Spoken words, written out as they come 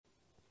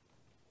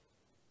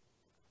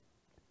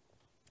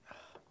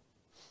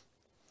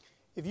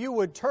If you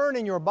would turn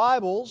in your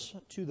Bibles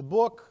to the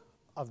book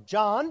of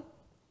John,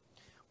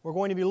 we're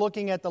going to be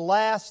looking at the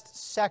last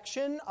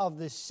section of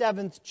the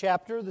 7th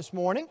chapter this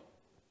morning.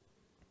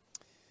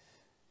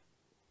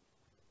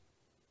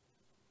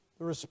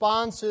 The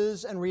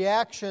responses and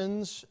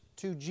reactions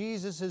to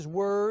Jesus'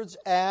 words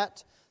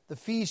at the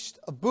Feast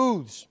of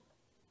Booths.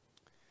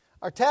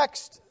 Our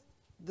text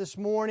this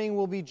morning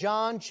will be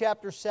John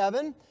chapter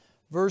 7,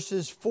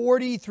 verses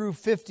 40 through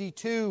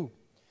 52.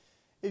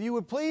 If you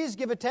would please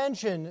give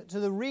attention to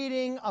the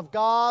reading of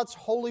God's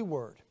holy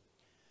word.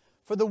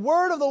 For the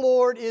word of the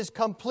Lord is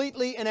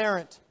completely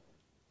inerrant.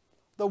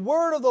 The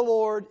word of the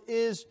Lord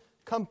is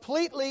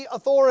completely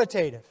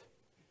authoritative.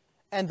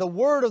 And the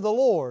word of the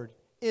Lord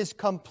is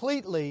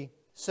completely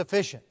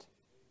sufficient.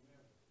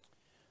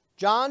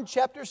 John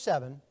chapter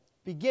 7,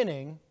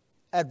 beginning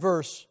at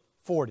verse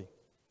 40.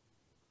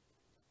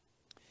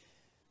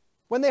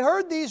 When they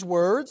heard these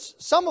words,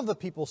 some of the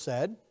people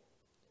said,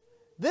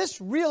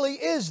 "This really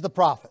is the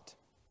prophet."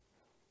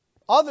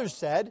 Others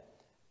said,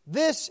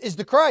 "This is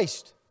the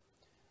Christ."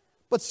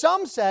 But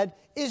some said,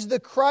 "Is the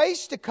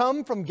Christ to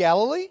come from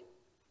Galilee?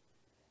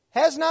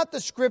 Has not the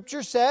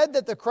Scripture said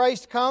that the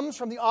Christ comes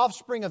from the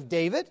offspring of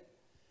David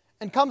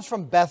and comes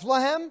from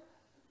Bethlehem,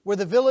 where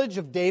the village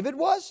of David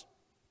was?"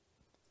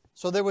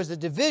 So there was a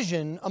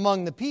division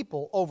among the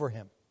people over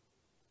him.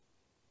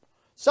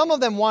 Some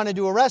of them wanted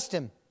to arrest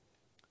him,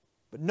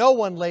 but no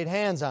one laid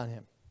hands on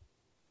him.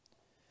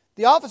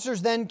 The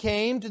officers then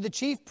came to the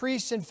chief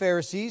priests and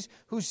Pharisees,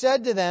 who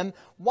said to them,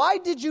 "Why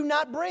did you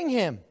not bring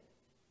him?"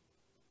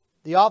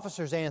 The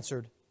officers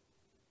answered,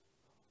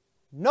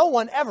 "No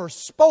one ever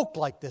spoke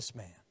like this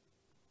man."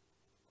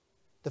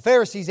 The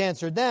Pharisees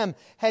answered them,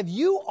 "Have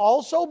you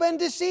also been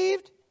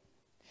deceived?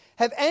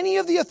 Have any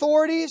of the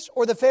authorities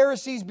or the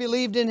Pharisees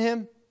believed in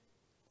him?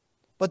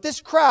 But this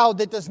crowd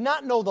that does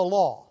not know the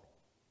law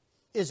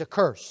is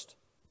accursed."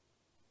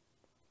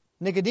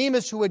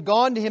 Nicodemus, who had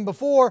gone to him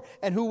before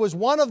and who was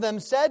one of them,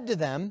 said to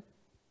them,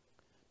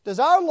 "Does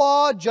our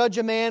law judge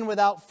a man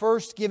without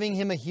first giving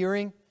him a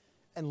hearing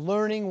and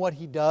learning what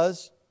he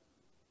does?"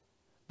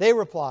 They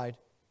replied,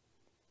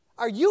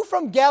 "Are you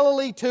from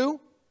Galilee too?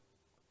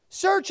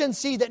 Search and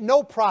see that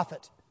no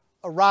prophet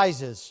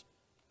arises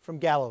from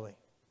Galilee."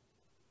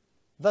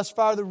 Thus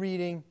far the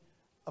reading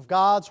of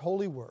God's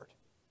holy word.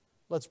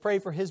 Let's pray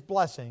for His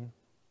blessing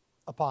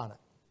upon it.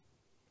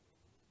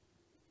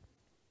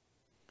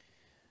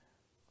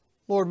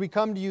 Lord, we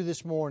come to you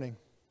this morning,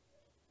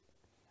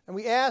 and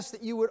we ask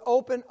that you would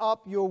open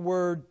up your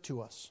word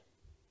to us.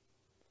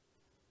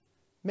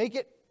 Make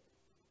it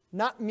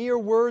not mere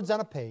words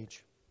on a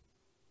page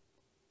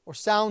or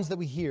sounds that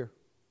we hear,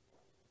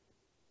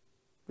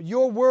 but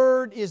your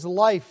word is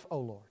life, O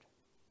Lord.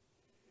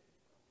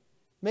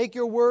 Make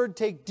your word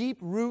take deep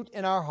root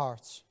in our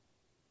hearts,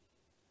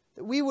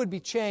 that we would be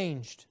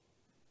changed,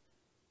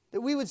 that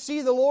we would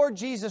see the Lord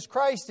Jesus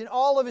Christ in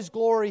all of His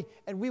glory,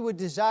 and we would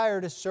desire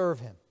to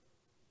serve Him.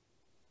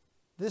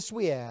 This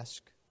we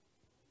ask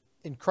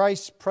in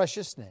Christ's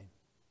precious name.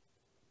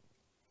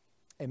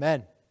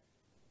 Amen.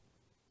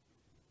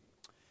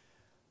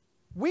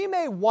 We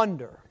may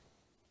wonder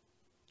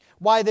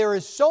why there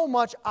is so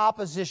much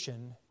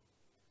opposition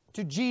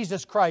to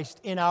Jesus Christ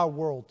in our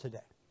world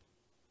today.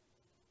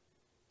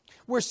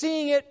 We're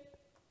seeing it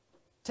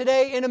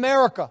today in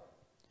America,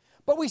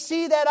 but we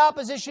see that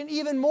opposition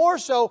even more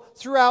so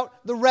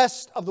throughout the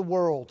rest of the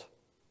world.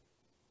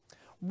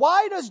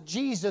 Why does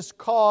Jesus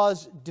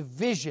cause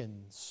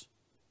divisions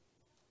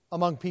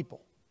among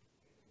people?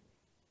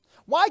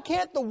 Why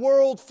can't the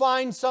world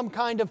find some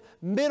kind of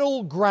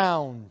middle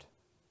ground,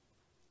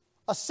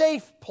 a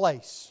safe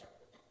place?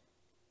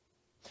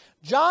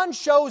 John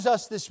shows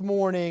us this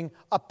morning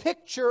a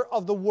picture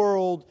of the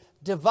world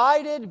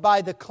divided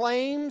by the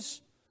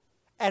claims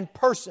and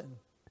person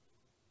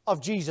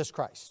of Jesus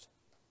Christ.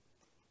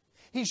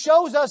 He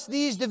shows us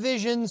these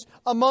divisions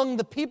among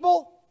the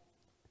people,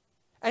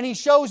 and He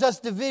shows us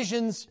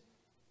divisions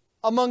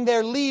among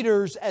their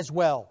leaders as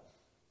well.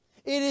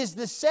 It is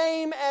the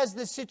same as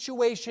the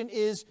situation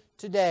is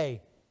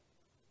today.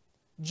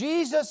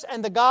 Jesus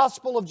and the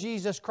gospel of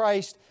Jesus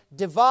Christ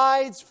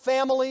divides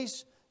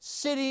families,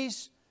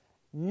 cities,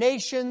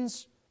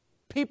 nations,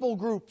 people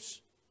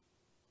groups.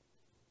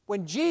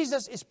 When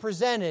Jesus is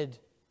presented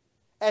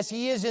as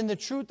He is in the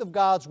truth of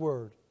God's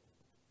Word,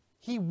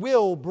 He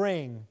will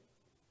bring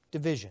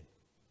division.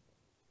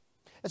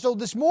 And so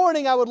this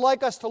morning I would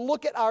like us to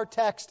look at our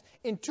text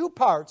in two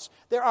parts.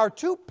 There are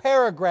two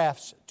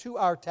paragraphs to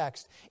our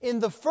text. In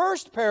the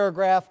first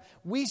paragraph,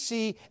 we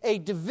see a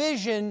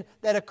division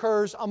that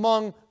occurs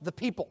among the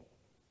people,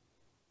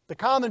 the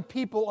common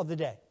people of the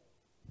day.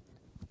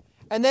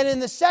 And then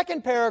in the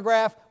second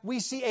paragraph, we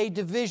see a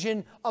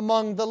division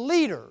among the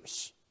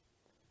leaders.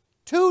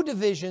 Two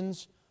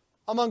divisions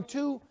among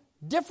two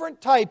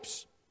different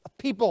types of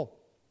people.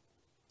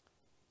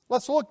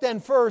 Let's look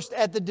then first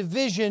at the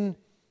division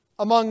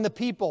among the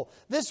people.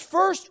 This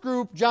first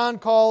group John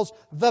calls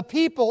the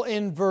people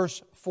in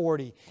verse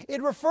 40.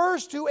 It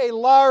refers to a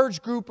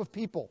large group of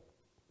people.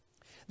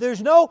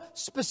 There's no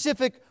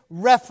specific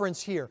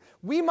reference here.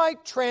 We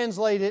might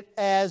translate it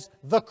as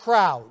the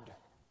crowd.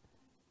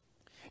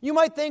 You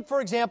might think,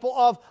 for example,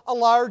 of a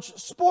large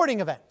sporting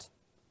event.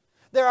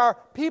 There are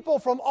people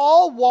from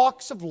all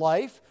walks of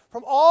life,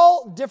 from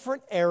all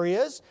different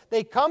areas.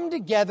 They come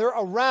together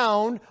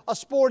around a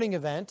sporting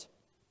event,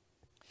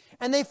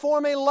 and they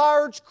form a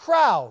large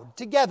crowd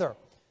together.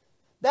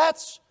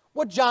 That's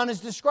what John is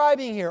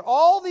describing here.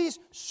 All these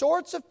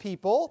sorts of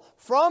people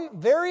from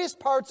various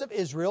parts of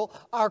Israel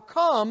are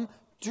come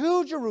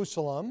to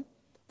Jerusalem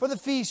for the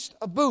Feast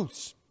of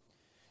Booths.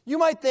 You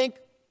might think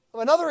of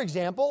another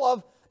example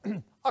of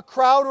a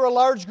crowd or a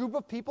large group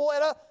of people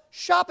at a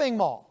shopping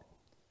mall.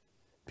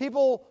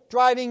 People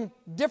driving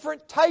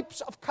different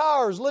types of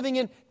cars, living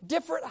in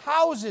different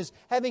houses,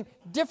 having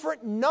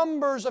different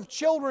numbers of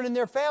children in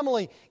their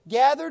family,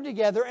 gathered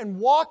together and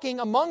walking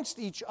amongst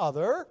each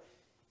other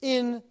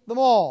in the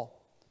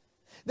mall.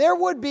 There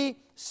would be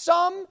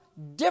some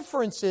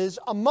differences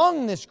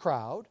among this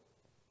crowd,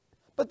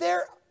 but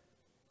there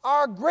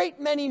are a great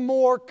many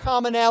more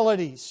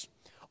commonalities.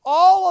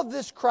 All of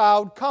this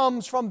crowd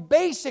comes from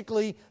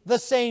basically the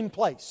same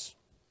place,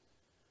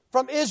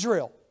 from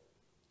Israel.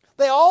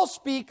 They all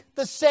speak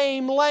the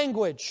same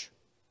language.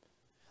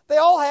 They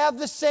all have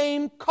the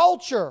same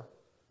culture.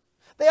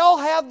 They all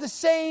have the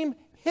same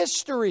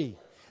history.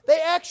 They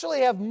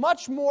actually have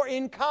much more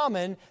in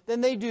common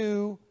than they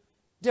do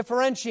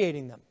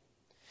differentiating them.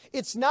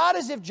 It's not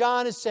as if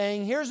John is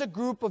saying, here's a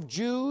group of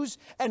Jews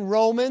and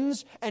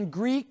Romans and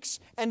Greeks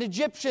and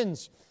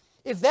Egyptians.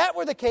 If that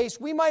were the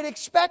case, we might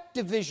expect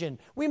division.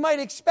 We might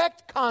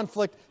expect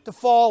conflict to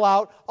fall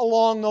out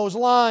along those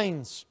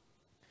lines.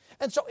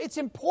 And so it's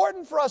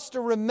important for us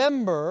to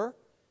remember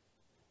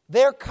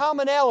their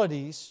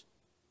commonalities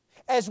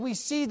as we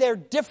see their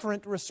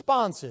different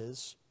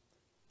responses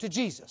to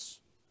Jesus.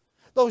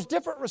 Those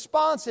different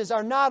responses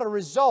are not a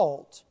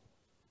result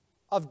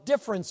of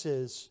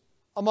differences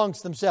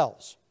amongst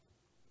themselves.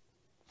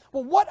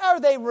 Well, what are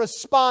they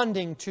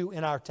responding to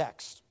in our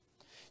text?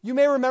 You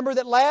may remember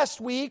that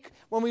last week,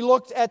 when we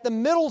looked at the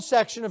middle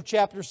section of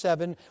chapter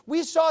 7,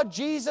 we saw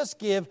Jesus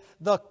give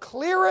the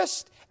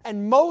clearest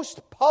and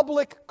most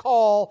public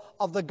call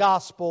of the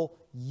gospel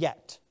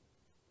yet.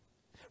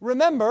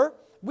 Remember,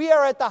 we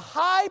are at the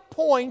high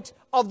point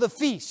of the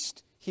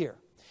feast here.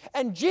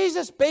 And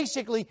Jesus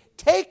basically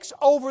takes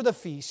over the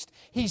feast.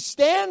 He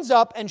stands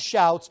up and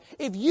shouts,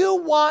 if you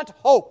want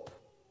hope,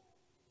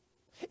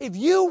 if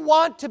you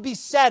want to be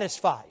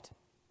satisfied,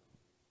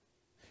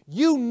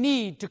 you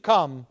need to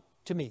come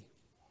to me.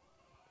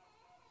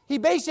 He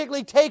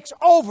basically takes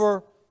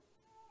over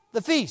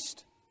the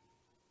feast.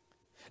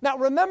 Now,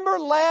 remember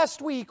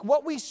last week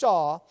what we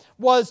saw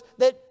was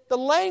that the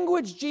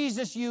language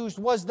Jesus used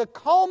was the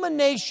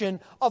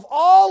culmination of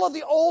all of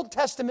the Old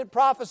Testament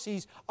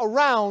prophecies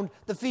around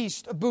the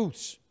Feast of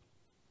Booths.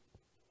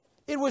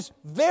 It was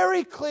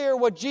very clear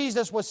what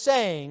Jesus was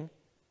saying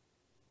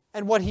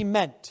and what he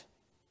meant.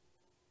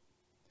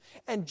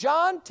 And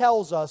John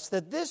tells us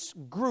that this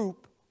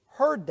group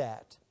heard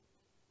that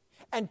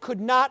and could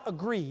not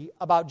agree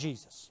about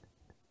Jesus.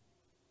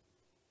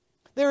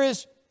 There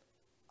is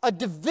a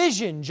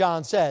division,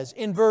 John says,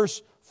 in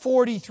verse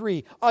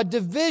 43. A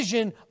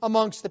division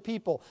amongst the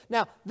people.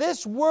 Now,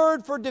 this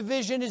word for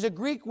division is a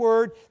Greek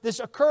word. This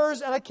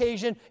occurs on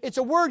occasion. It's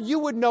a word you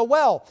would know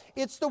well.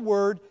 It's the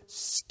word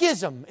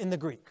schism in the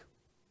Greek.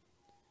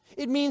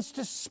 It means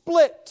to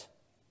split,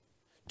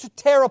 to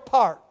tear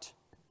apart,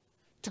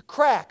 to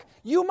crack.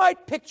 You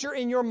might picture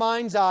in your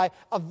mind's eye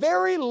a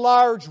very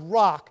large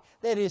rock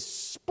that is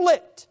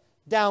split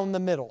down the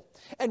middle.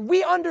 And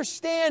we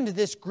understand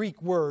this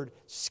Greek word,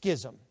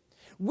 schism.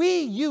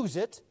 We use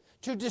it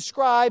to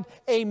describe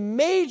a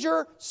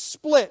major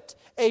split,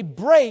 a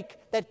break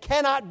that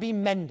cannot be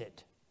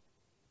mended.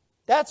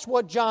 That's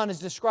what John is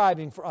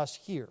describing for us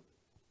here.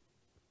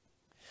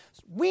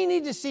 We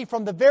need to see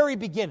from the very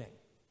beginning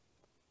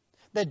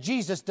that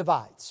Jesus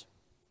divides.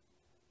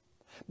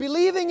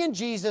 Believing in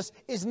Jesus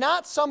is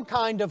not some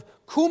kind of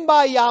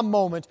kumbaya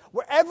moment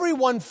where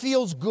everyone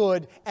feels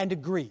good and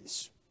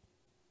agrees.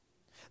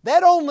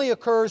 That only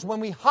occurs when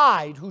we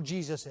hide who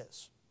Jesus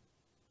is.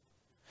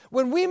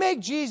 When we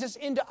make Jesus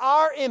into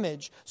our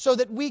image so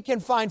that we can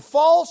find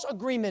false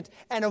agreement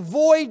and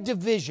avoid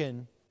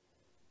division,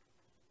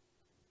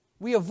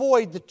 we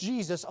avoid the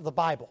Jesus of the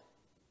Bible.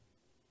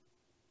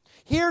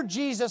 Here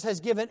Jesus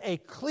has given a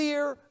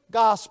clear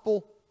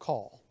gospel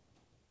call.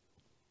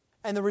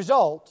 And the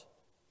result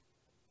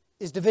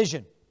is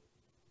division.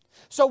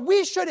 So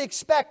we should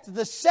expect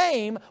the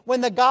same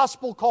when the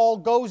gospel call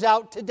goes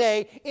out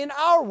today in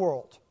our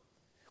world.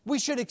 We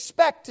should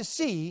expect to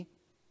see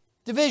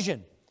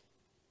division.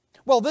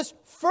 Well, this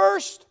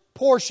first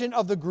portion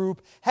of the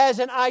group has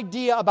an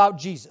idea about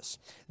Jesus.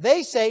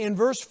 They say in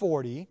verse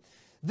 40,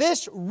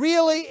 this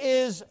really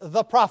is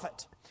the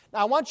prophet. Now,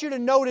 I want you to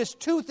notice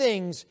two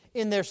things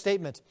in their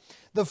statement.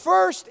 The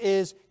first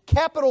is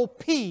capital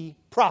P,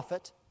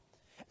 prophet,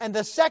 and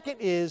the second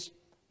is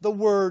the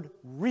word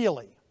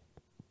really.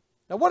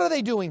 Now, what are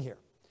they doing here?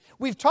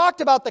 We've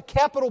talked about the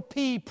capital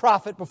P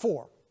prophet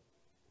before.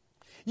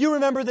 You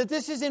remember that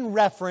this is in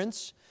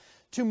reference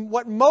to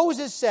what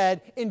Moses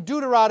said in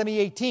Deuteronomy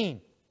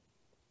 18.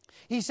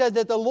 He said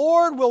that the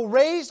Lord will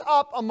raise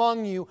up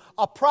among you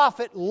a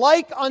prophet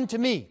like unto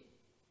me,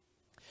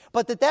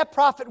 but that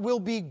prophet will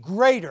be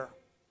greater.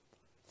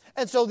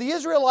 And so the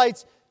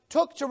Israelites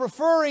took to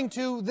referring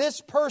to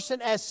this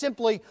person as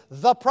simply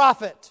the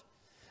prophet.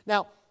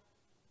 Now,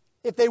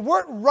 if they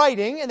weren't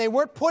writing and they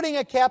weren't putting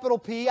a capital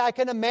P, I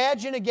can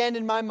imagine again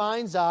in my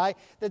mind's eye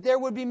that there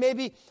would be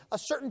maybe a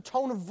certain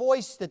tone of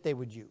voice that they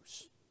would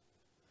use,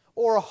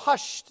 or a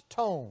hushed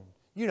tone.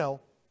 You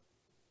know,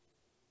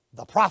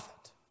 the prophet.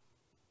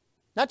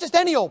 Not just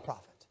any old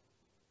prophet.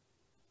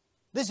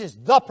 This is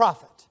the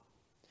prophet.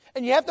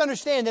 And you have to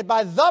understand that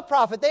by the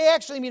prophet, they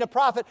actually mean a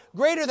prophet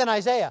greater than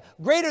Isaiah,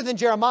 greater than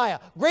Jeremiah,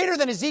 greater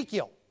than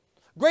Ezekiel,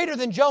 greater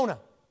than Jonah.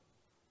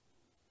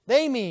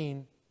 They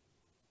mean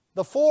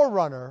the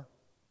forerunner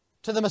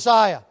to the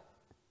Messiah.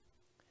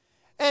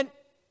 And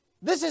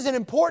this is an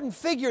important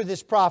figure,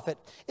 this prophet.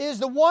 It is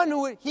the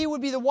one he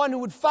would be the one who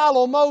would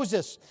follow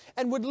Moses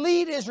and would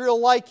lead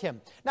Israel like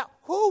him. Now,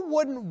 who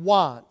wouldn't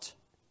want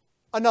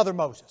another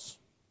Moses?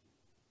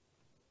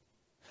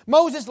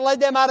 Moses led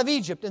them out of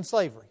Egypt in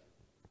slavery.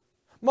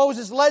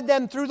 Moses led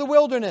them through the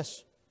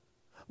wilderness.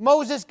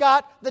 Moses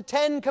got the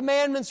 10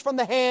 commandments from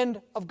the hand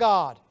of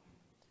God.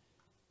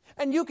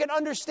 And you can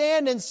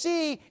understand and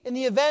see in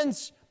the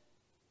events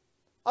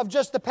of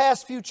just the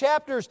past few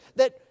chapters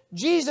that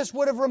Jesus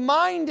would have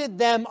reminded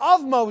them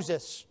of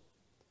Moses.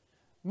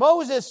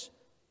 Moses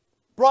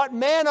brought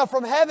manna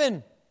from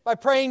heaven by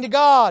praying to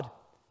God.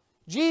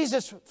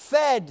 Jesus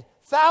fed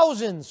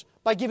thousands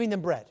by giving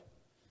them bread.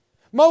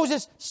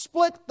 Moses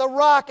split the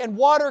rock and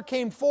water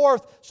came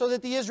forth so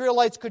that the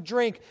Israelites could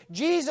drink.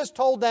 Jesus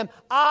told them,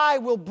 I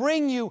will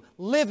bring you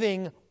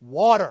living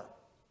water.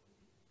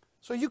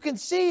 So you can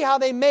see how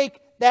they make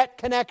that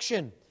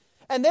connection.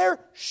 And they're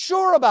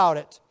sure about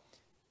it.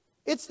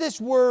 It's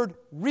this word,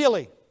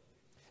 really.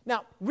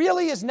 Now,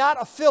 really is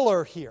not a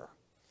filler here.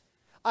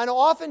 I know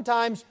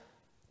oftentimes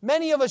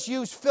many of us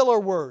use filler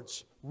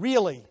words.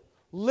 Really,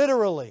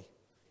 literally,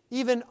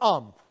 even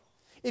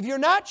If you're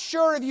not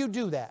sure if you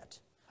do that,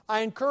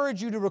 I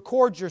encourage you to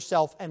record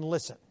yourself and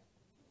listen.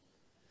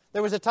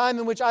 There was a time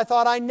in which I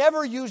thought I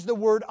never used the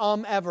word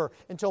ever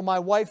until my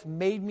wife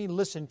made me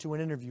listen to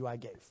an interview I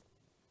gave.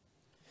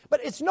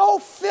 But it's no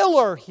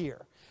filler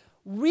here.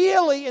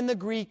 Really in the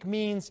Greek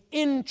means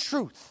in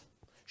truth,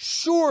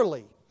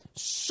 surely,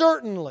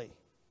 certainly.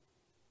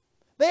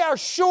 They are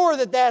sure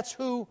that that's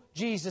who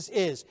Jesus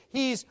is.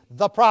 He's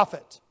the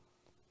prophet.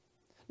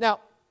 Now,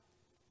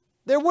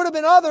 there would have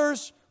been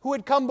others who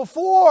had come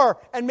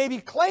before and maybe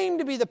claimed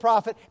to be the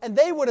prophet, and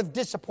they would have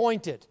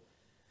disappointed.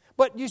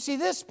 But you see,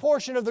 this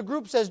portion of the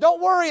group says,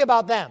 don't worry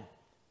about them.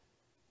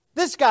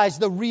 This guy's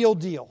the real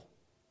deal.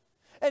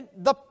 And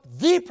the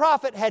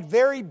prophet had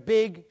very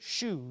big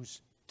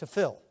shoes to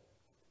fill.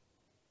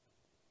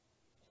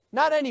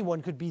 Not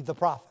anyone could be the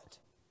prophet.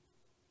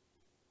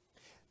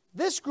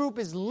 This group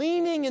is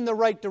leaning in the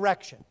right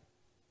direction,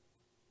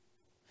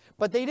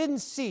 but they didn't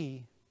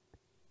see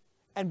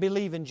and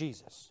believe in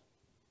Jesus.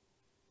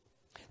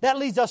 That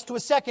leads us to a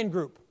second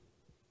group.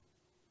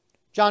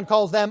 John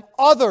calls them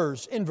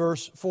others in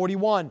verse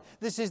 41.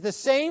 This is the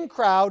same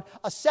crowd,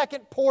 a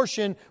second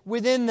portion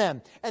within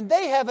them. And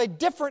they have a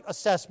different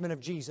assessment of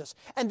Jesus.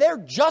 And they're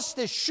just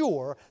as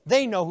sure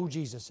they know who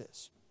Jesus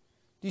is.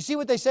 Do you see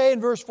what they say in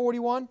verse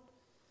 41?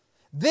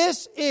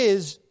 This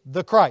is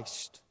the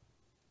Christ.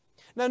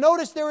 Now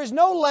notice there is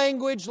no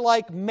language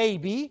like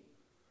maybe,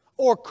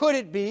 or could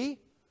it be,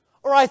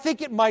 or I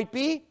think it might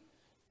be.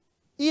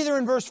 Either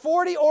in verse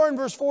 40 or in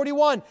verse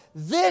 41.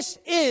 This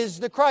is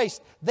the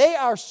Christ. They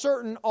are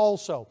certain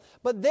also.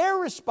 But their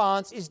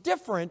response is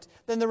different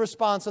than the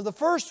response of the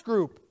first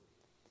group.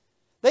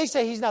 They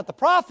say he's not the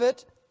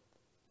prophet,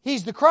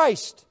 he's the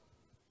Christ.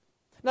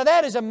 Now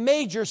that is a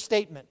major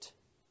statement.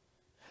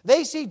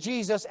 They see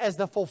Jesus as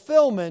the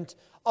fulfillment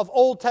of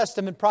Old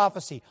Testament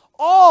prophecy.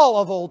 All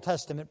of Old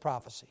Testament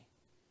prophecy.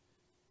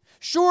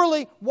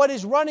 Surely what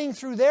is running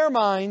through their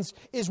minds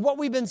is what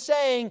we've been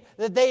saying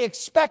that they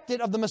expected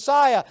of the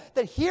Messiah.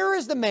 That here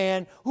is the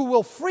man who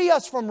will free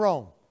us from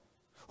Rome,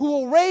 who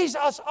will raise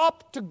us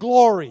up to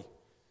glory.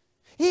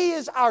 He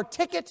is our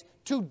ticket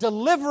to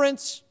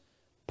deliverance,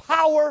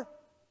 power,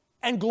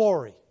 and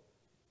glory.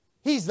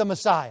 He's the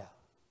Messiah.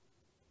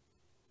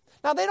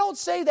 Now they don't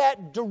say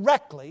that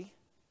directly,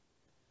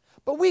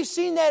 but we've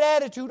seen that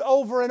attitude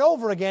over and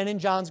over again in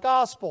John's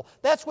Gospel.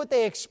 That's what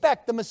they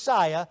expect the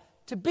Messiah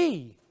to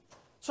be.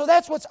 So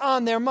that's what's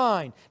on their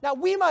mind. Now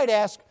we might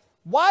ask,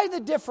 why the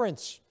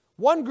difference?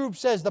 One group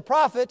says the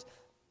prophet,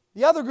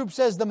 the other group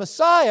says the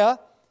Messiah.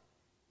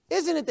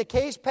 Isn't it the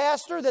case,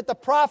 Pastor, that the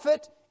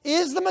prophet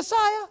is the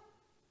Messiah?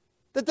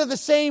 That they're the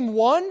same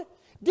one?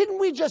 Didn't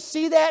we just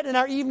see that in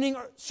our evening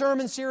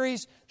sermon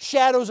series,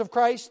 Shadows of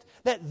Christ?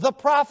 That the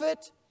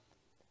prophet,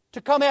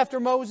 to come after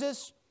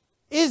Moses,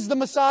 is the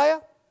Messiah?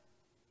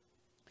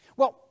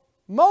 Well,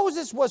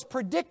 Moses was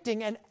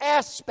predicting an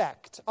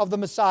aspect of the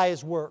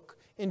Messiah's work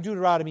in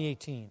Deuteronomy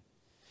 18.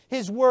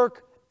 His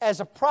work as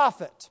a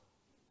prophet.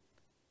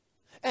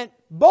 And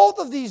both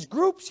of these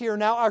groups here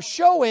now are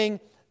showing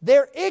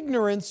their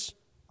ignorance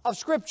of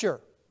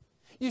Scripture.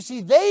 You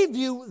see, they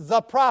view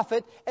the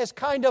prophet as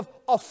kind of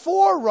a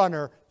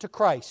forerunner to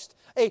Christ,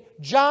 a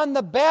John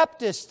the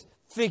Baptist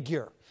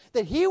figure,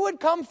 that he would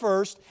come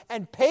first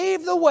and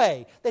pave the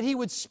way, that he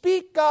would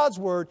speak God's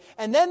word,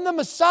 and then the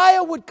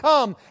Messiah would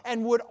come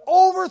and would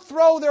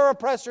overthrow their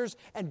oppressors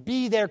and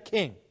be their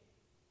king.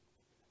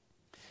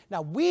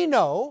 Now, we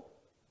know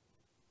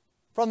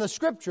from the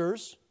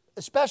Scriptures,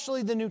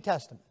 especially the New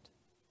Testament,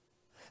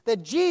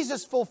 that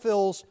Jesus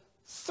fulfills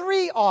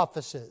three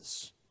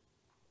offices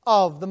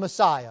of the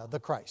Messiah, the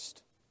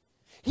Christ.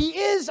 He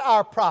is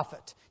our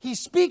prophet. He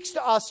speaks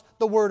to us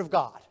the Word of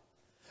God.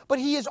 But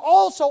He is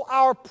also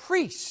our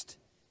priest.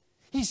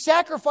 He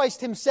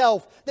sacrificed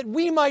Himself that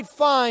we might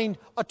find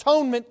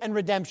atonement and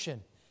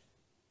redemption.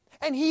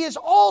 And He is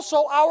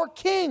also our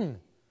King,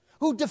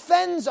 who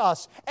defends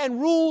us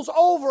and rules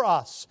over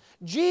us.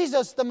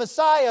 Jesus, the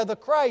Messiah, the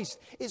Christ,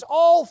 is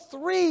all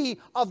three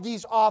of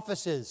these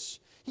offices.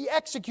 He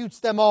executes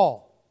them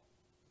all.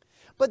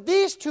 But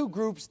these two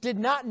groups did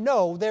not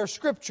know their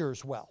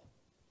Scriptures well.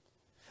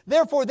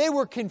 Therefore, they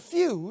were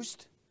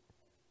confused,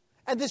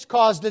 and this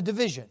caused a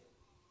division.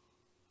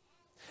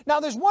 Now,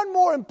 there's one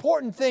more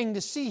important thing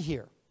to see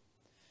here.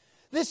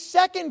 This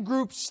second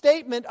group's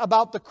statement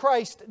about the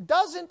Christ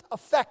doesn't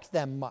affect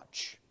them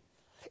much.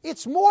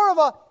 It's more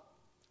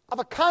of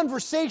a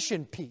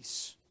conversation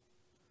piece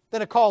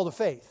than a call to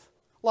faith.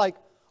 Like,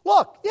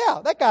 look,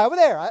 yeah, that guy over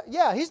there,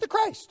 yeah, he's the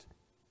Christ.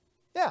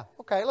 Yeah,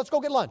 okay, let's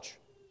go get lunch.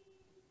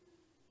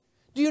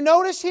 Do you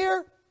notice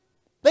here?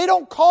 They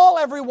don't call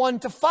everyone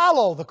to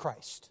follow the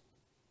Christ.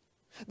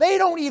 They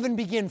don't even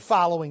begin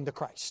following the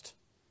Christ.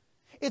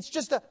 It's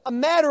just a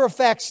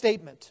matter-of-fact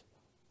statement.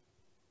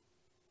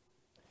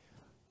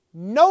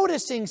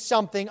 Noticing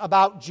something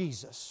about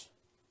Jesus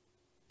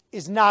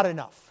is not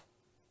enough.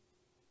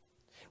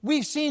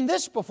 We've seen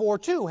this before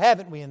too,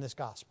 haven't we, in this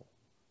gospel?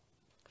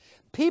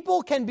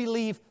 People can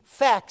believe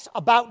facts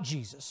about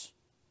Jesus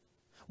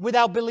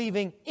without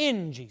believing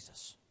in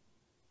Jesus.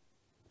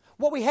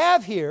 What we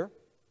have here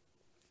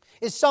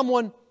is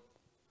someone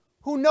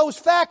who knows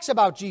facts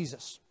about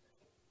Jesus.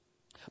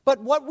 But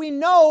what we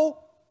know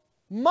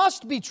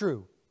must be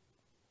true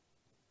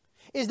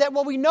is that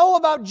what we know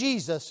about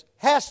Jesus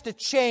has to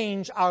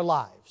change our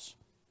lives.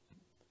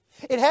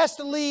 It has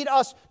to lead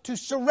us to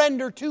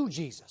surrender to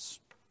Jesus.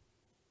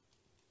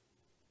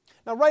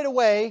 Now, right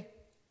away,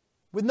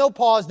 with no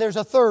pause, there's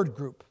a third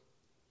group.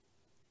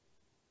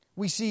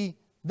 We see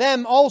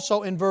them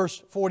also in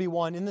verse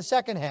 41 in the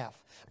second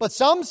half. But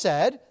some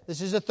said,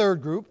 this is a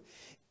third group,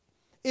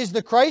 is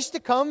the Christ to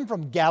come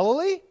from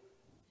Galilee?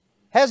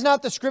 Has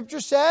not the Scripture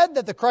said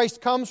that the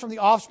Christ comes from the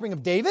offspring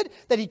of David,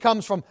 that He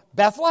comes from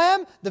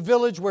Bethlehem, the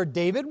village where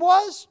David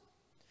was?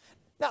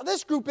 Now,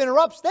 this group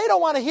interrupts. They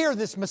don't want to hear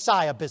this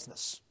Messiah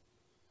business.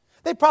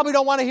 They probably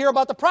don't want to hear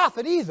about the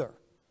prophet either.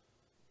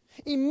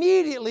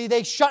 Immediately,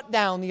 they shut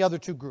down the other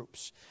two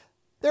groups.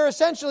 They're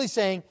essentially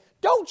saying,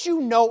 don't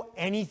you know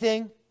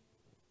anything?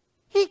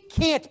 He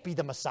can't be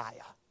the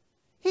Messiah.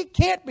 He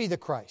can't be the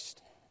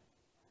Christ.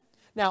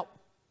 Now,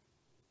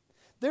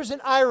 there's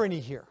an irony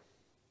here,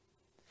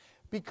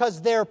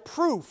 because their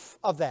proof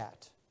of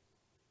that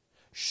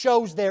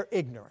shows their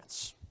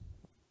ignorance.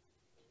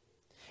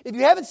 If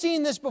you haven't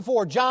seen this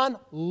before, John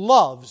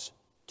loves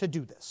to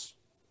do this.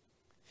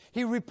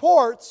 He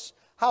reports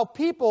how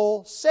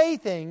people say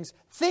things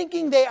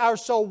thinking they are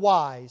so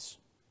wise,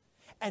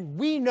 and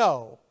we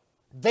know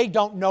they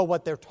don't know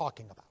what they're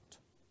talking about.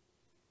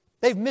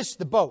 They've missed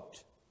the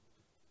boat.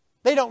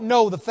 They don't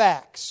know the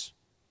facts.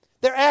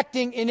 They're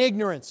acting in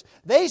ignorance.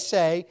 They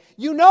say,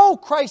 you know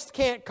Christ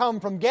can't come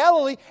from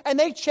Galilee, and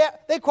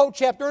they quote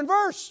chapter and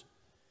verse.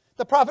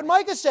 The prophet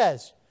Micah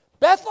says,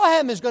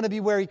 Bethlehem is going to be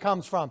where He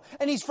comes from,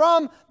 and He's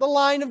from the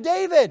line of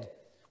David.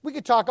 We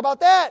could talk about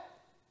that.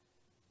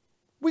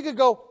 We could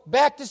go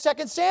back to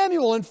 2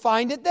 Samuel and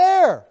find it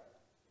there.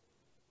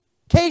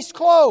 Case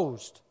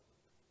closed.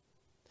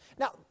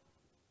 Now,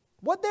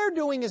 what they're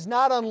doing is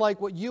not unlike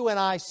what you and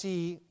I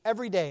see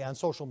every day on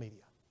social media.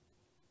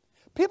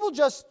 People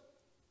just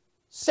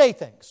say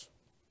things,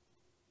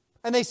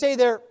 and they say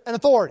they're an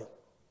authority,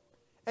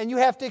 and you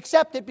have to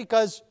accept it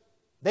because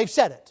they've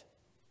said it.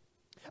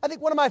 I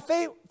think one of my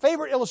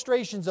favorite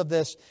illustrations of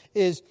this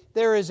is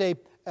there is an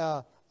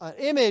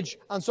image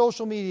on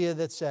social media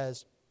that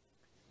says,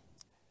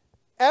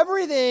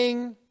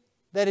 everything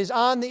that is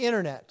on the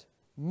internet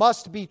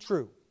must be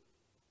true.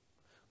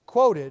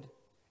 Quoted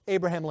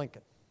Abraham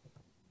Lincoln.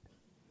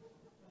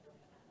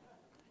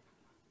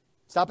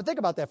 Stop and think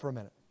about that for a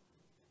minute.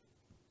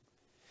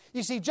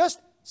 You see, just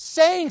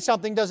saying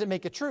something doesn't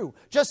make it true.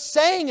 Just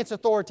saying it's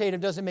authoritative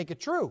doesn't make it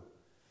true.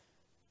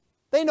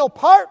 They know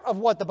part of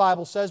what the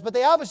Bible says, but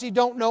they obviously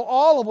don't know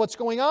all of what's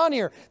going on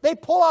here. They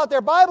pull out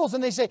their Bibles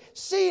and they say,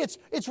 see,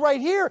 it's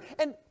right here.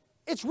 And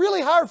it's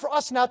really hard for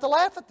us not to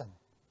laugh at them.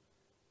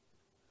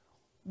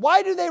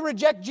 Why do they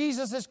reject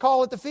Jesus'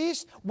 call at the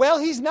feast? Well,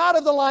 He's not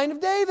of the line of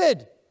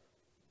David.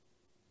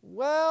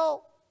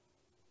 Well,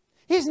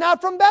 He's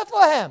not from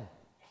Bethlehem.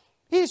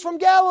 He's from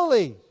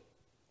Galilee.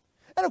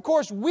 And of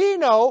course, we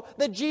know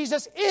that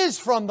Jesus is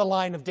from the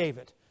line of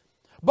David,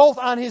 both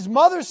on his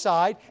mother's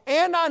side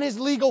and on his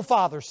legal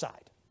father's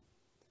side.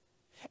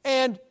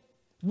 And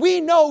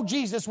we know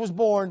Jesus was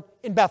born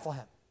in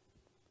Bethlehem.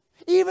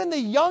 Even the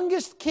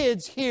youngest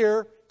kids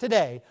here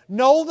today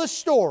know the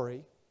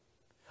story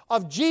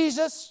of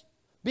Jesus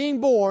being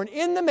born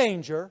in the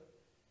manger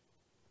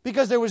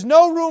because there was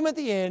no room at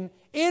the inn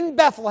in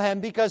Bethlehem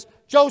because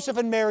Joseph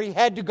and Mary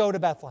had to go to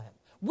Bethlehem.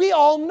 We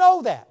all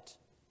know that.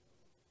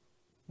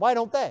 Why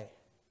don't they?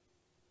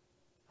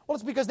 Well,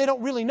 it's because they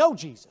don't really know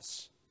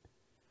Jesus.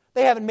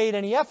 They haven't made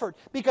any effort.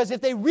 Because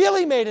if they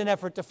really made an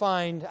effort to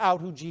find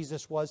out who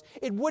Jesus was,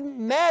 it wouldn't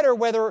matter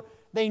whether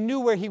they knew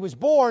where He was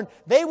born.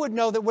 They would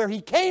know that where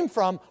He came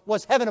from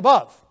was heaven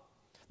above.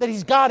 That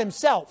He's God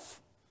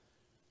Himself.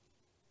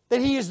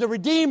 That He is the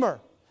Redeemer.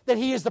 That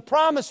He is the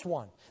Promised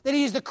One. That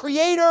He is the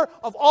Creator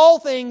of all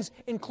things,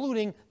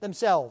 including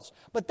themselves.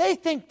 But they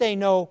think they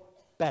know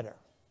better.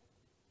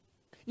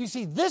 You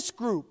see, this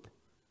group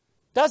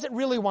doesn't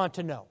really want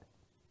to know.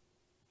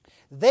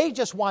 They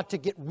just want to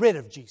get rid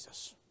of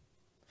Jesus.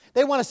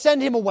 They want to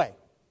send Him away.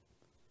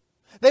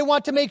 They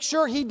want to make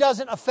sure He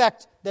doesn't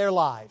affect their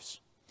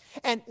lives.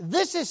 And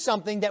this is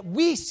something that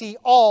we see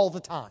all the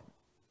time.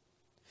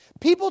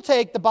 People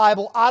take the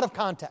Bible out of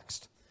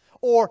context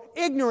or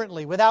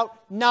ignorantly,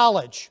 without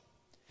knowledge.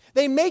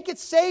 They make it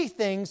say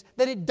things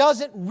that it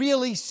doesn't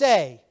really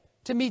say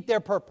to meet their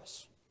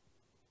purpose.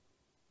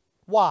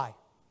 Why?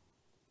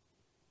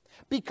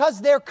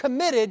 Because they're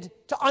committed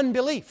to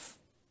unbelief.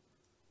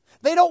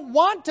 They don't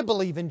want to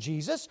believe in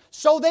Jesus,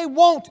 so they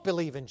won't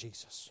believe in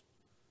Jesus.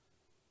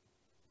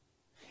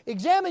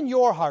 Examine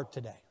your heart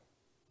today.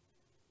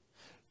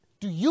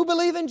 Do you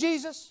believe in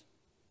Jesus?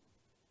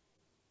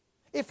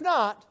 If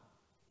not,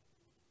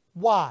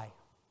 why?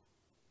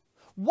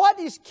 What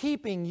is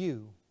keeping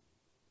you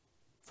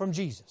from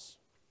Jesus?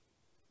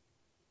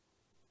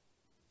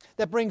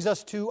 That brings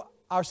us to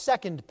our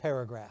second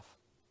paragraph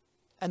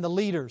and the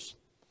leaders.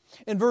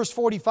 In verse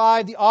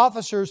 45, the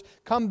officers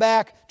come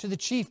back to the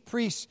chief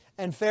priests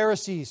and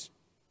Pharisees.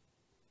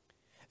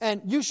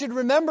 And you should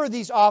remember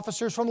these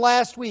officers from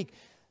last week.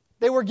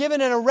 They were given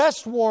an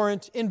arrest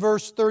warrant in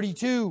verse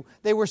 32.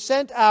 They were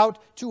sent out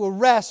to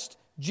arrest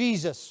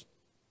Jesus.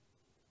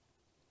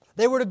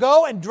 They were to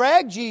go and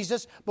drag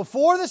Jesus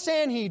before the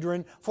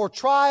Sanhedrin for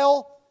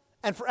trial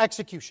and for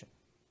execution.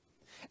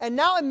 And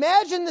now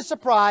imagine the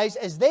surprise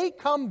as they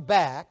come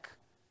back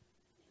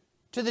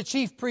to the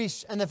chief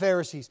priests and the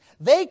Pharisees.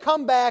 They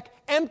come back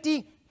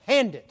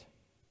empty-handed.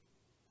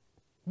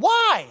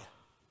 Why?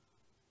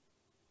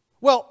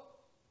 Well,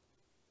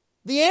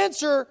 the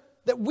answer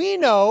that we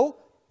know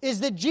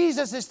is that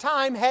Jesus'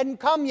 time hadn't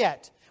come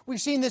yet.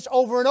 We've seen this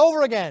over and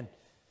over again.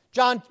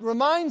 John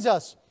reminds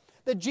us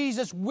that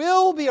Jesus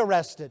will be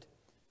arrested,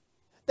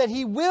 that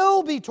He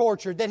will be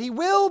tortured, that He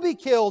will be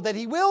killed, that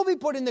He will be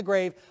put in the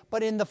grave,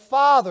 but in the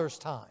Father's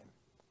time.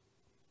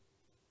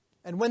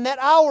 And when that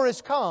hour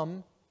has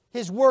come,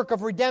 His work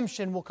of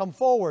redemption will come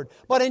forward.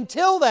 But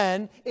until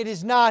then, it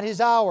is not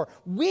His hour.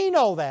 We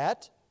know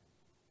that,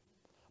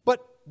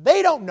 but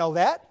they don't know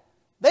that.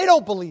 They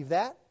don't believe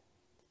that.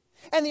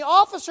 And the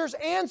officer's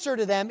answer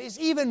to them is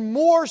even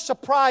more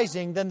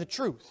surprising than the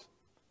truth.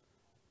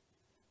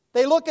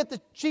 They look at the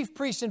chief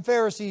priests and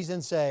Pharisees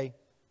and say,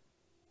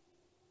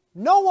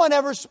 "No one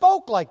ever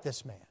spoke like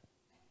this man."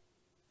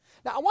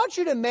 Now, I want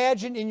you to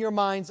imagine in your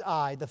mind's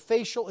eye the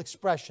facial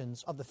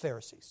expressions of the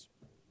Pharisees,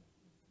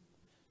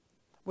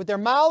 with their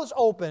mouths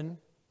open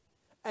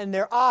and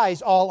their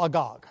eyes all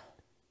agog.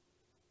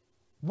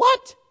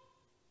 What?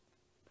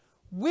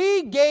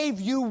 We gave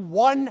you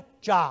one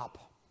job.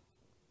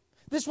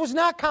 This was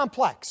not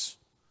complex.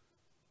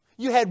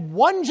 You had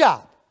one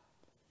job.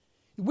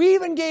 We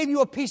even gave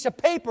you a piece of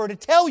paper to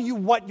tell you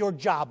what your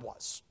job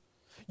was.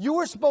 You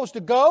were supposed to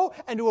go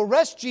and to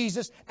arrest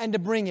Jesus and to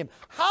bring Him.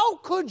 How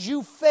could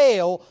you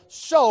fail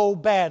so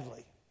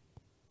badly?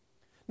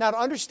 Now, to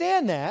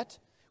understand that,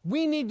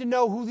 we need to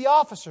know who the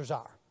officers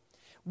are.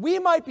 We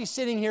might be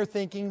sitting here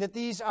thinking that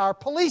these are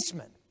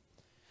policemen,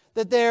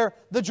 that they're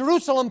the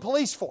Jerusalem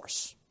police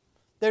force.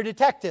 They're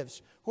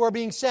detectives who are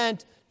being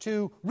sent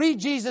to read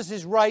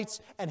Jesus' rights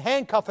and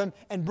handcuff Him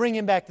and bring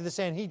Him back to the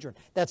Sanhedrin.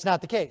 That's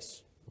not the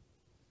case.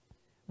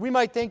 We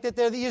might think that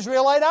they're the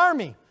Israelite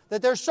army,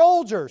 that they're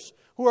soldiers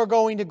who are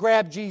going to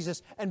grab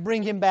Jesus and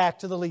bring Him back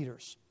to the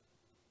leaders.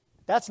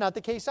 That's not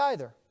the case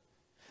either.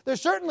 They're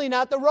certainly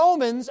not the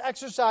Romans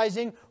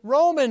exercising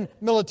Roman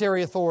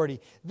military authority.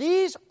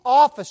 These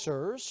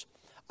officers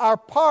are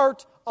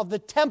part of the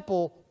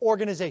temple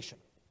organization.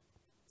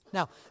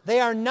 Now, they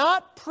are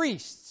not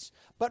priests,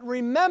 but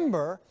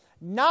remember,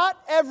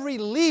 not every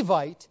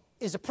Levite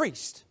is a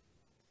priest.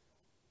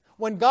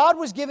 When God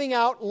was giving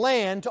out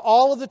land to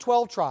all of the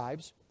 12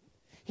 tribes,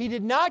 He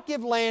did not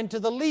give land to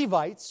the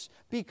Levites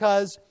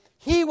because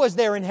He was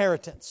their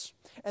inheritance.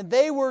 And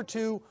they were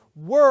to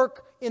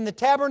work in the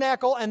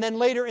tabernacle and then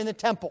later in the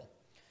temple.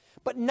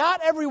 But not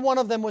every one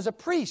of them was a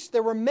priest.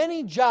 There were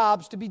many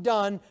jobs to be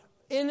done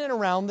in and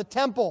around the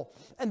temple.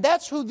 And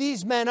that's who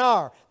these men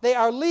are. They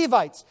are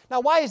Levites.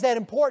 Now, why is that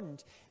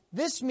important?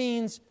 This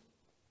means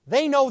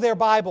they know their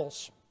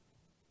Bibles.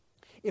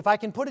 If I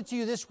can put it to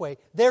you this way,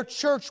 they're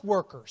church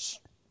workers.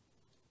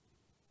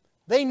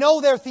 They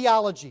know their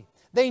theology.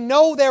 They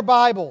know their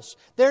Bibles.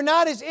 They're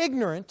not as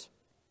ignorant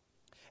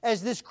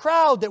as this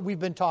crowd that we've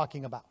been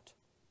talking about.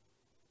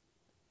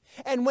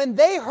 And when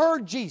they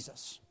heard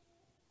Jesus,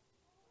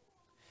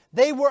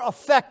 they were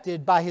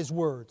affected by His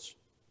words.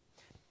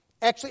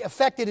 Actually,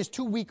 affected is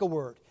too weak a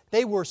word.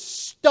 They were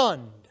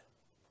stunned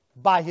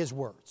by His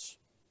words.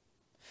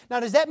 Now,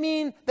 does that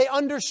mean they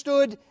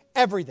understood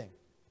everything?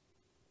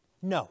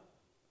 No.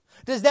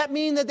 Does that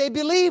mean that they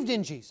believed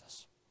in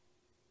Jesus?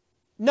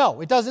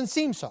 No, it doesn't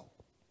seem so.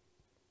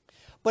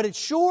 But it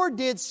sure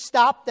did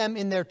stop them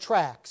in their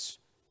tracks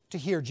to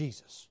hear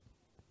Jesus.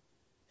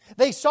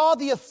 They saw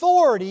the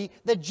authority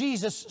that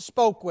Jesus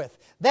spoke with.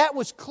 That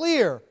was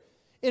clear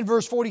in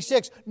verse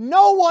 46.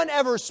 No one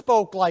ever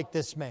spoke like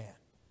this man.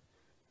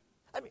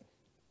 I mean,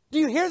 do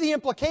you hear the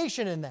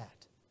implication in that?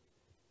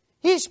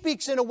 He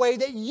speaks in a way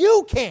that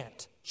you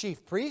can't,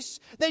 chief priests,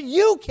 that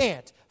you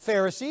can't,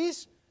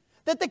 Pharisees,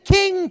 that the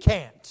king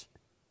can't.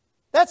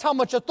 That's how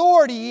much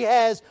authority he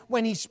has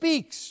when he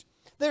speaks.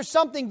 There's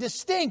something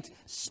distinct,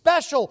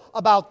 special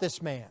about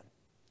this man.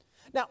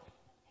 Now,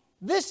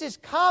 this is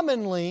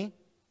commonly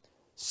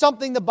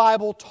something the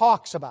Bible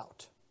talks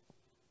about.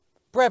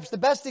 Perhaps the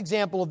best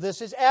example of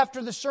this is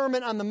after the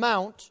Sermon on the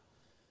Mount.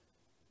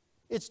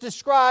 It's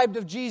described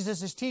of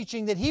Jesus'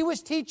 teaching that He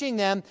was teaching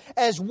them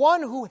as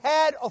one who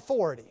had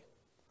authority,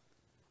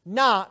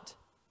 not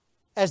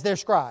as their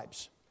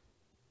scribes.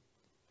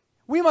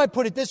 We might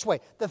put it this way.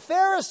 The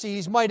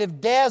Pharisees might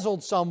have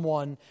dazzled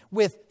someone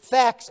with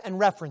facts and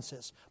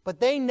references,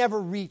 but they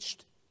never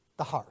reached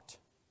the heart.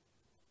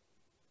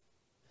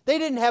 They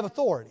didn't have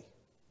authority.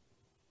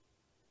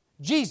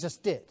 Jesus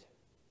did.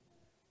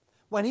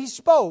 When He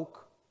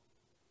spoke,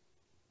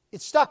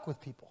 it stuck with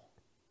people.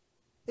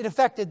 It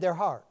affected their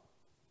heart.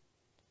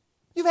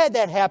 You've had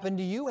that happen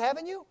to you,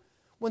 haven't you?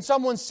 When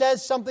someone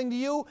says something to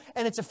you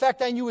and its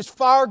effect on you is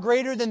far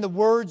greater than the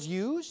words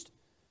used.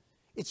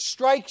 It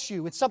strikes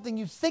you. It's something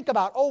you think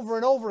about over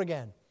and over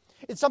again.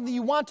 It's something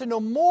you want to know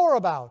more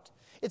about.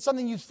 It's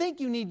something you think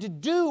you need to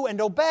do and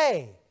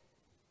obey.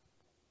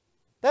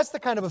 That's the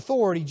kind of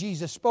authority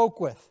Jesus spoke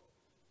with.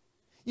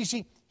 You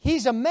see,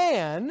 He's a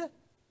man,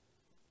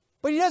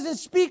 but He doesn't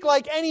speak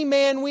like any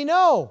man we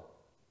know.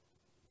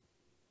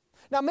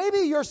 Now, maybe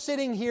you're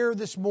sitting here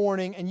this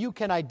morning and you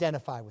can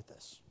identify with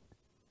this.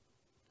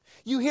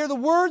 You hear the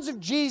words of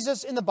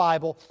Jesus in the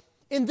Bible,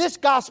 in this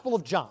Gospel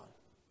of John,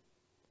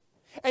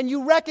 and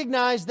you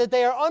recognize that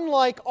they are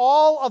unlike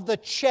all of the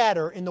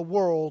chatter in the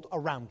world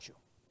around you.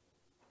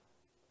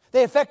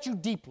 They affect you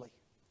deeply.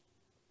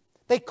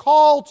 They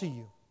call to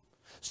you.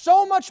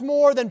 So much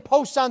more than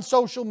posts on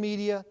social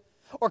media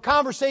or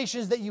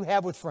conversations that you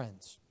have with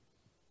friends.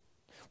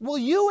 Will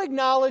you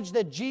acknowledge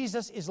that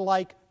Jesus is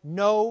like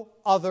no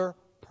other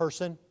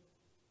person?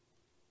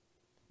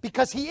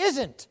 Because He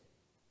isn't.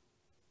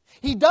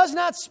 He does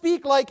not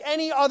speak like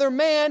any other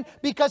man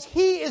because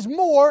He is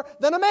more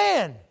than a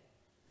man.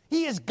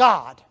 He is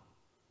God.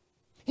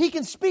 He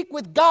can speak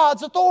with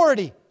God's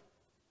authority,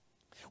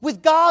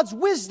 with God's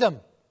wisdom,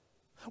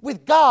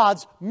 with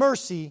God's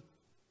mercy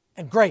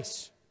and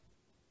grace.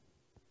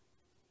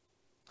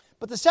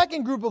 But the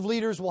second group of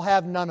leaders will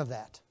have none of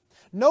that.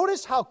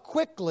 Notice how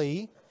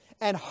quickly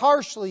and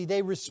harshly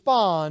they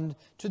respond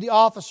to the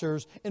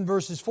officers in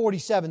verses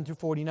 47 through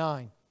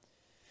 49.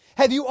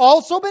 Have you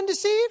also been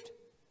deceived?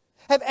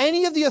 Have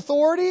any of the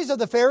authorities of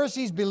the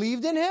Pharisees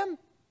believed in Him?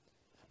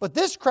 But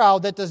this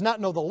crowd that does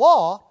not know the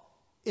law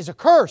is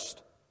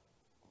accursed.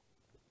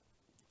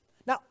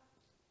 Now,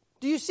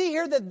 do you see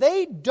here that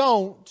they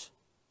don't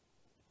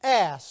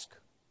ask,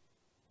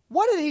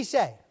 what did He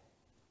say?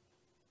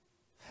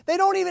 They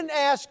don't even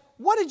ask,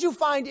 what did you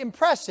find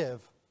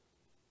impressive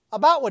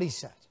about what He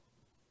said?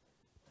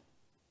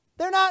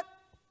 They're not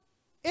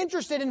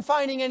interested in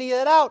finding any of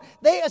that out.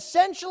 They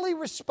essentially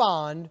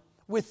respond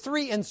with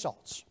three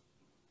insults.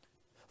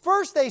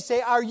 First, they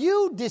say, are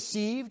you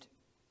deceived?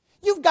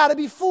 You've got to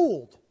be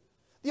fooled.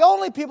 The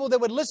only people that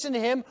would listen to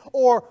Him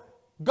or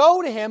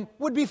go to Him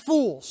would be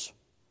fools.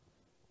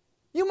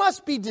 You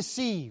must be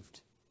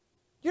deceived.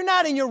 You're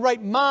not in your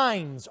right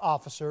minds,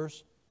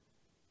 officers.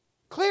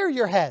 Clear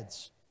your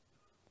heads.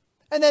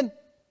 And then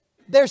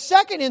their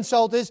second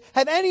insult is,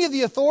 have any of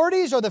the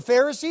authorities or the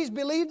Pharisees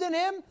believed in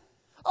Him?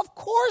 Of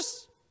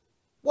course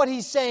what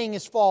He's saying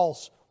is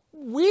false.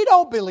 We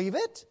don't believe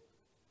it.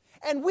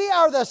 And we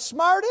are the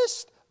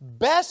smartest,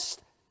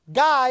 best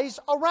guys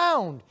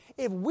around.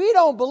 If we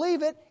don't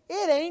believe it,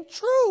 it ain't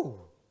true.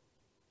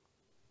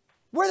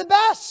 We're the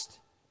best.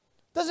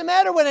 Doesn't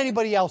matter what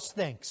anybody else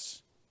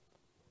thinks.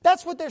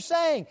 That's what they're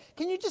saying.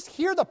 Can you just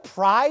hear the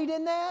pride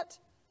in that?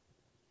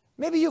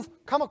 Maybe you've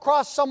come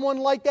across someone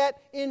like that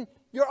in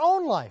your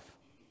own life.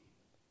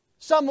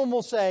 Someone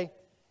will say,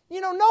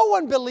 no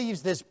one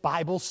believes this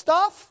Bible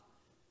stuff.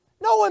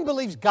 No one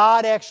believes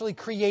God actually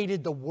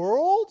created the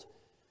world.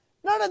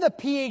 None of the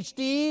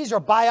PhDs or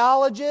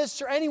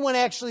biologists or anyone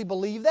actually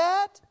believe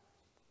that.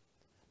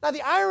 Now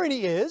the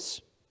irony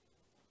is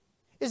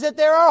that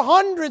there are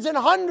hundreds and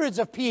hundreds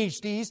of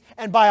PhDs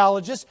and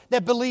biologists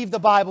that believe the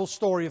Bible's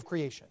story of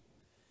creation.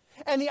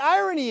 And the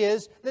irony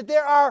is that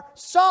there are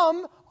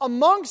some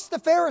amongst the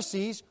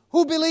Pharisees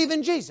who believe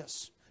in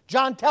Jesus.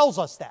 John tells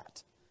us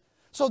that.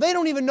 So they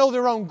don't even know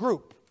their own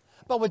group.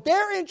 But what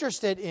they're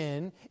interested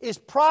in is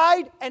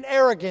pride and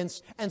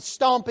arrogance and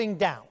stomping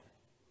down.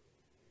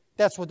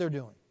 That's what they're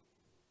doing.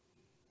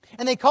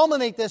 And they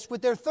culminate this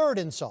with their third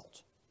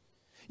insult.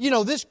 You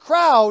know, this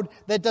crowd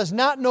that does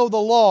not know the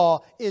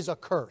law is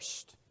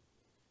accursed.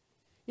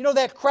 You know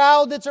that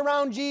crowd that's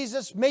around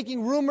Jesus,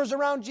 making rumors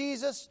around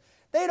Jesus?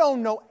 They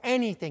don't know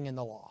anything in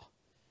the law.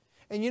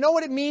 And you know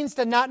what it means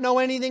to not know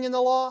anything in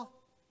the law?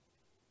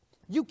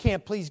 You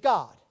can't please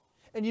God.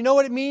 And you know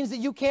what it means that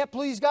you can't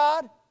please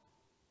God?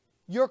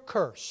 You're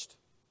cursed.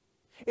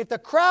 If the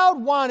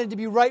crowd wanted to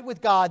be right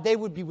with God, they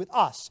would be with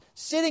us,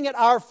 sitting at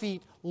our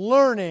feet,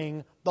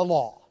 learning the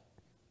law.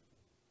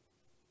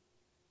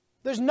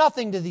 There's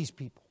nothing to these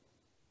people.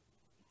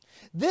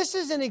 This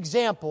is an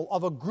example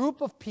of a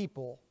group of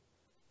people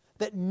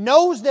that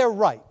knows they're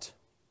right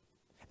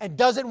and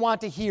doesn't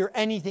want to hear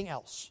anything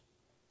else.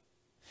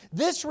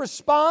 This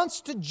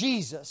response to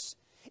Jesus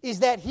is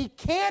that He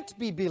can't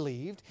be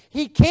believed,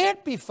 He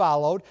can't be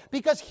followed,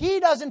 because He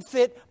doesn't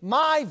fit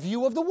my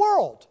view of the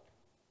world.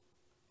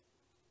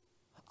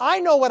 I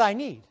know what I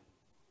need,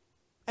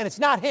 and it's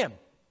not Him.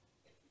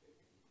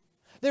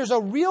 There's a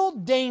real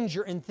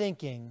danger in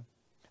thinking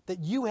that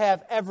you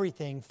have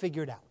everything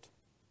figured out.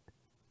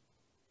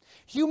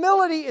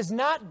 Humility is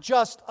not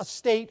just a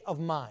state of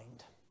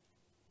mind.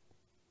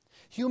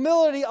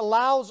 Humility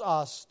allows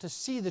us to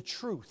see the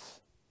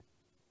truth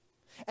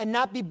and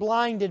not be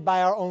blinded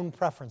by our own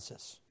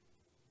preferences.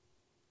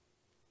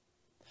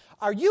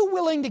 Are you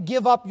willing to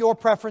give up your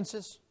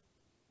preferences?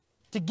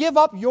 To give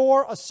up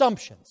your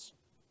assumptions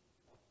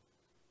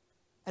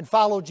and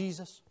follow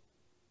Jesus?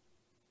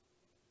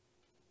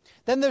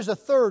 Then there's a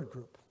third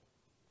group.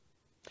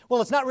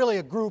 Well, it's not really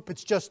a group,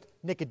 it's just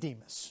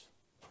Nicodemus.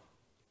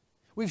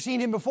 We've seen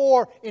him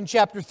before in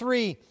chapter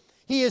 3.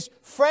 He is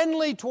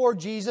friendly toward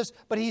Jesus,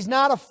 but he's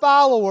not a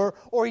follower,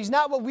 or he's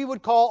not what we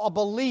would call a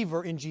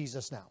believer in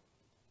Jesus now.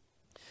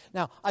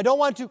 Now, I don't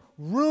want to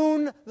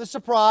ruin the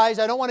surprise.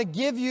 I don't want to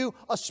give you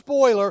a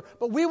spoiler,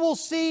 but we will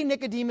see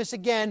Nicodemus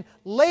again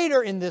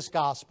later in this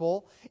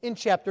gospel in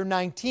chapter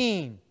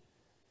 19.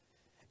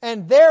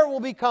 And there will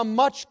become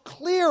much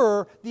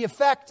clearer the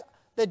effect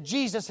that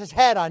Jesus has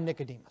had on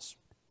Nicodemus.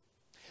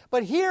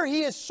 But here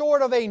he is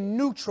sort of a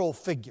neutral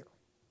figure.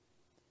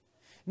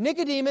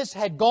 Nicodemus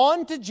had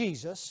gone to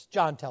Jesus,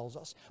 John tells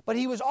us, but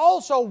he was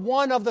also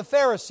one of the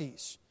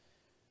Pharisees.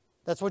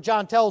 That's what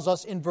John tells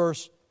us in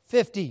verse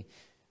 50.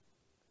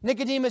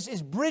 Nicodemus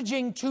is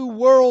bridging two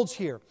worlds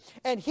here.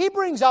 And he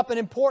brings up an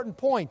important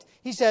point.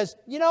 He says,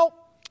 you know,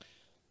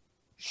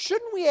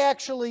 shouldn't we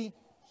actually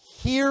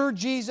hear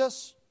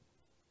Jesus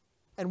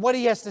and what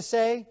He has to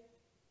say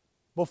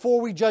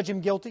before we judge Him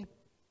guilty?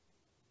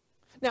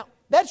 Now,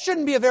 that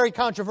shouldn't be a very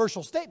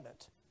controversial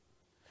statement.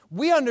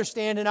 We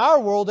understand in our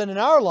world and in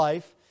our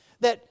life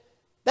that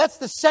that's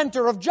the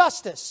center of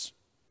justice.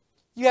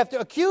 You have to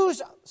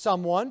accuse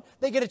someone,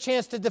 they get a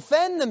chance to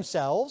defend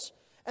themselves,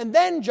 and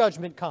then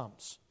judgment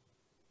comes.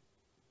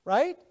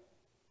 Right?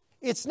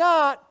 It's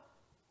not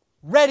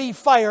ready,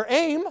 fire,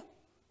 aim.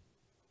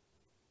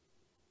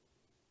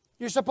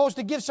 You're supposed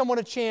to give someone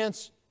a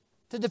chance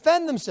to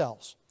defend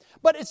themselves.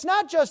 But it's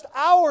not just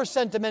our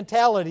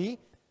sentimentality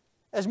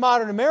as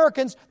modern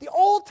Americans. The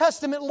Old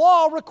Testament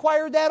law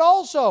required that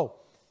also.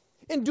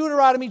 In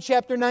Deuteronomy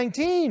chapter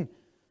 19,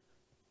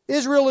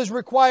 Israel is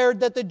required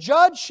that the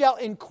judge shall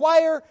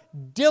inquire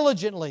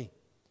diligently.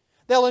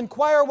 They'll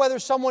inquire whether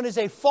someone is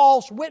a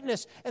false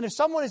witness. And if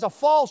someone is a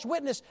false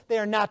witness, they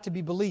are not to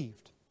be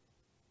believed.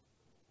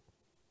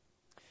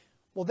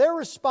 Well, their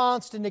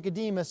response to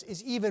Nicodemus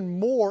is even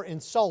more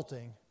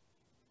insulting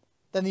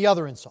than the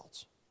other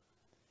insults.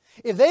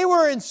 If they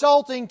were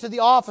insulting to the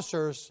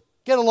officers,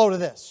 get a load of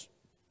this.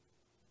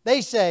 They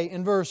say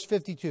in verse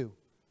 52,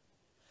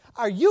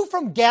 "Are you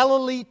from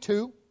Galilee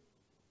too?"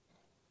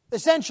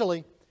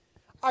 Essentially,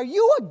 are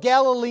you a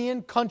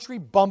Galilean country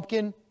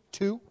bumpkin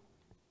too?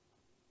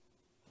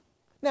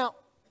 Now,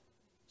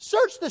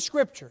 search the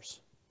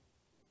Scriptures.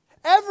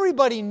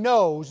 Everybody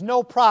knows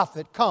no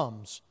prophet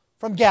comes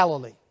from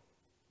Galilee.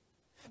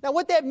 Now,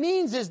 what that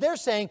means is they're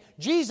saying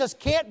Jesus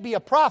can't be a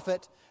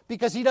prophet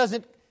because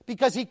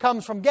he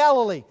comes from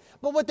Galilee.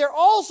 But what they're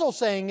also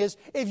saying is,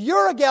 if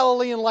you're a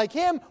Galilean like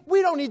him,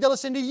 we don't need to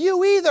listen to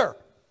you either,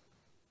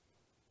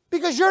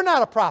 because you're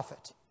not a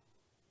prophet.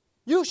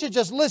 You should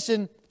just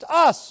listen to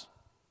us.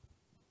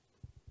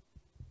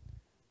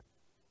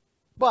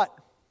 But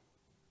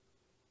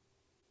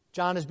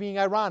John is being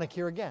ironic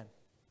here again.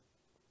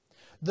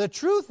 The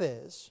truth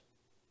is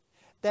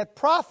that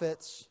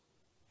prophets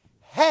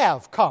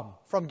have come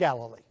from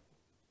Galilee.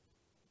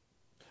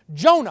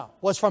 Jonah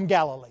was from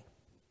Galilee.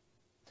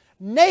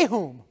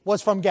 Nahum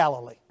was from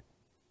Galilee.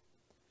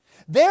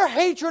 Their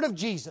hatred of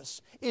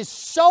Jesus is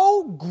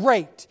so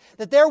great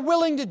that they're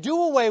willing to do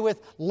away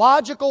with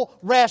logical,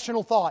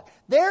 rational thought.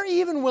 They're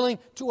even willing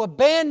to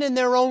abandon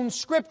their own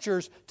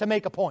scriptures to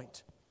make a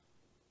point.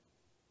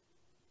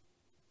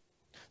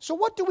 So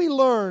what do we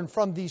learn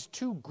from these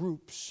two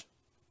groups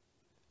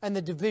and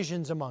the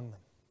divisions among them?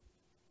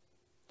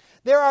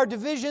 There are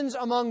divisions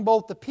among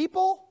both the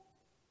people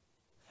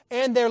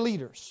and their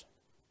leaders.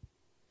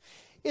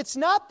 It's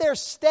not their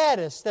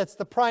status that's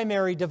the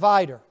primary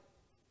divider.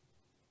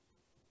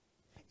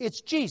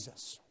 It's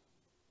Jesus.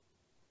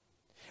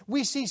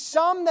 We see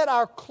some that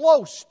are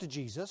close to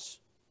Jesus,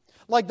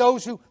 like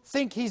those who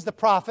think He's the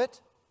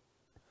prophet,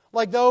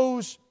 like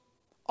those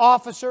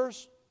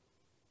officers.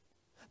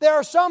 There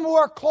are some who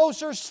are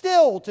closer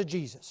still to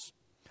Jesus,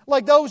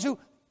 like those who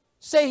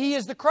say He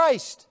is the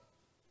Christ,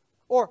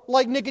 or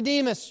like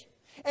Nicodemus.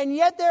 And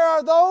yet there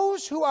are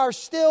those who are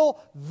still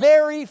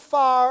very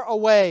far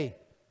away,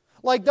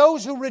 like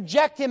those who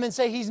reject Him and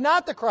say He's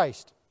not the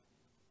Christ,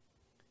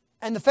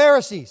 and the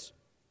Pharisees.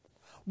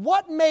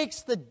 What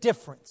makes the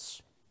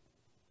difference?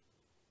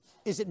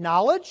 Is it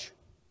knowledge?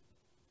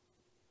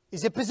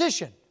 Is it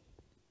position?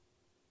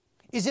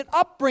 Is it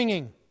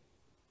upbringing?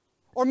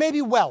 Or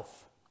maybe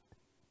wealth?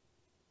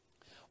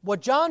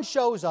 What John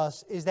shows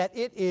us is that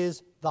it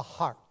is the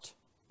heart.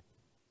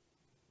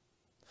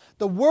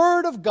 The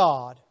Word of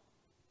God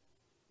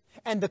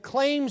and the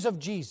claims of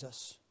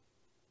Jesus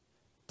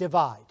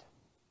divide.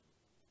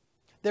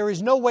 There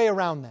is no way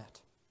around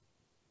that.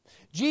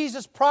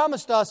 Jesus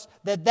promised us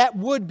that that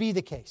would be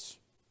the case.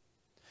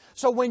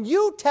 So when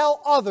you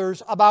tell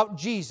others about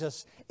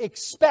Jesus,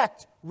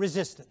 expect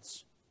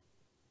resistance.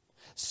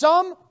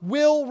 Some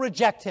will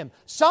reject Him.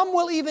 Some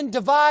will even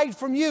divide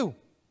from you.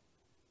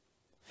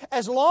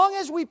 As long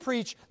as we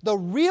preach the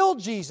real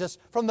Jesus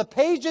from the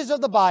pages of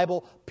the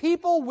Bible,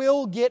 people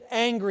will get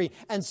angry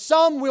and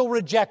some will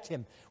reject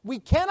Him. We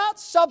cannot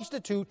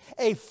substitute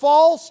a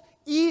false,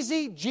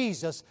 easy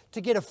Jesus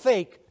to get a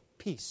fake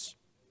peace.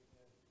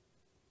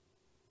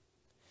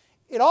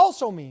 It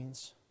also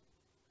means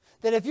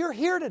that if you're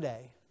here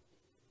today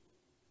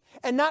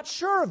and not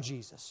sure of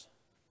Jesus,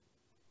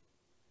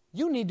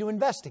 you need to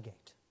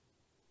investigate.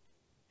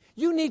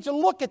 You need to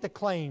look at the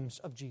claims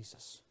of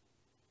Jesus.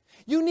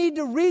 You need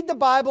to read the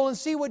Bible and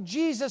see what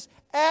Jesus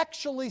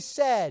actually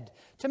said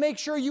to make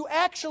sure you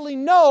actually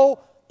know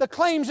the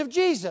claims of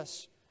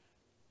Jesus,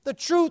 the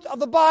truth of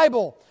the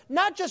Bible,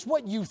 not just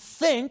what you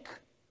think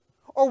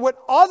or what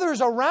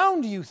others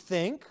around you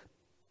think.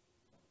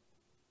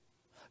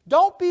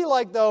 Don't be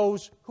like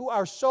those who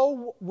are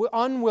so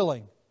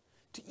unwilling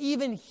to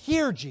even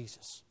hear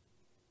Jesus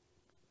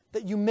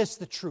that you miss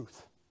the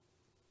truth.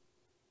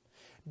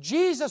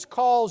 Jesus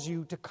calls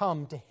you to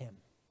come to Him.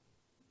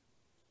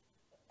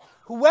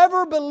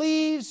 Whoever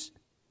believes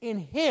in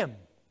Him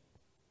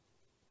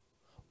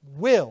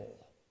will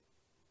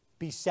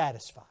be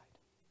satisfied.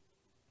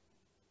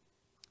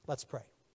 Let's pray.